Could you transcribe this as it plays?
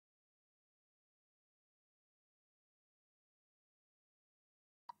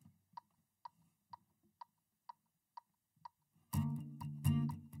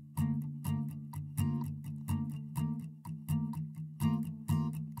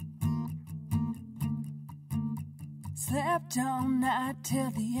slept all night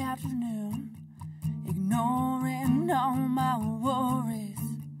till the afternoon, ignoring all my worries.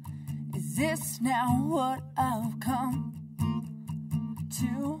 Is this now what I've come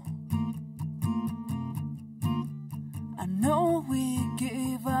to? I know we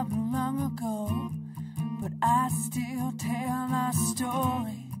gave up long ago, but I still tell our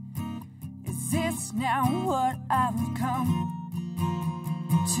story. Is this now what I've come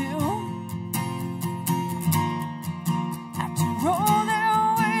to? After all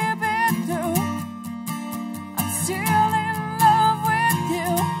that we've been through, I'm still in love with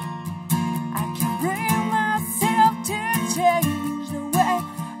you. I can't bring myself to change the way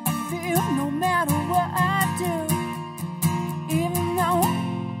I feel, no matter what I do, even though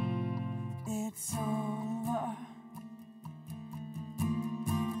it's over.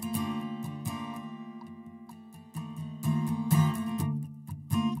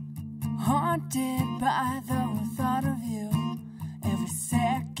 Haunted by the thought of you, every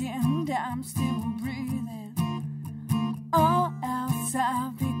second I'm still breathing. All else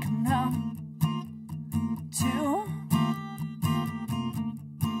I've become numb to.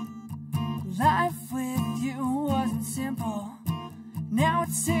 Life with you wasn't simple, now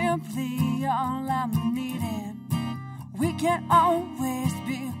it's simply all I'm needing. We can't always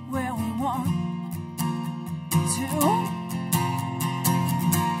be where we want to.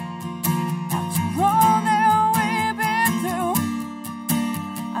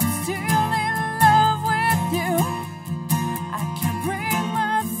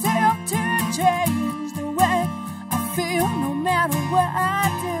 No matter what I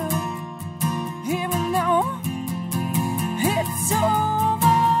do, even though it's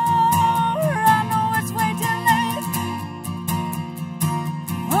over, I know it's way too late.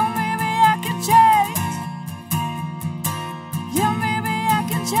 Well, maybe I can change. Yeah, maybe I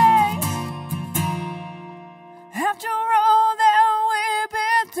can change. After all that we've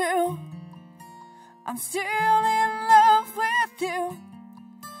been through, I'm still in love with you.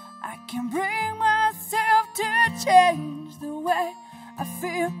 I can bring myself to change the way I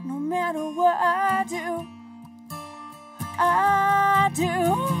feel, no matter what I do.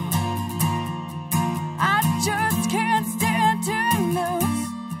 I just can't stand to lose,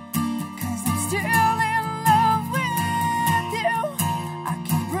 'cause I'm still in love with you. I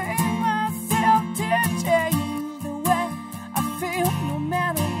can bring myself to change the way I feel, no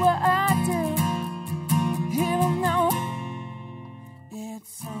matter what I do, even though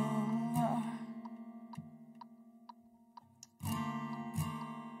it's over.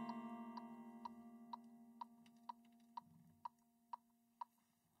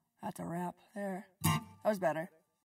 That's a wrap there. That was better.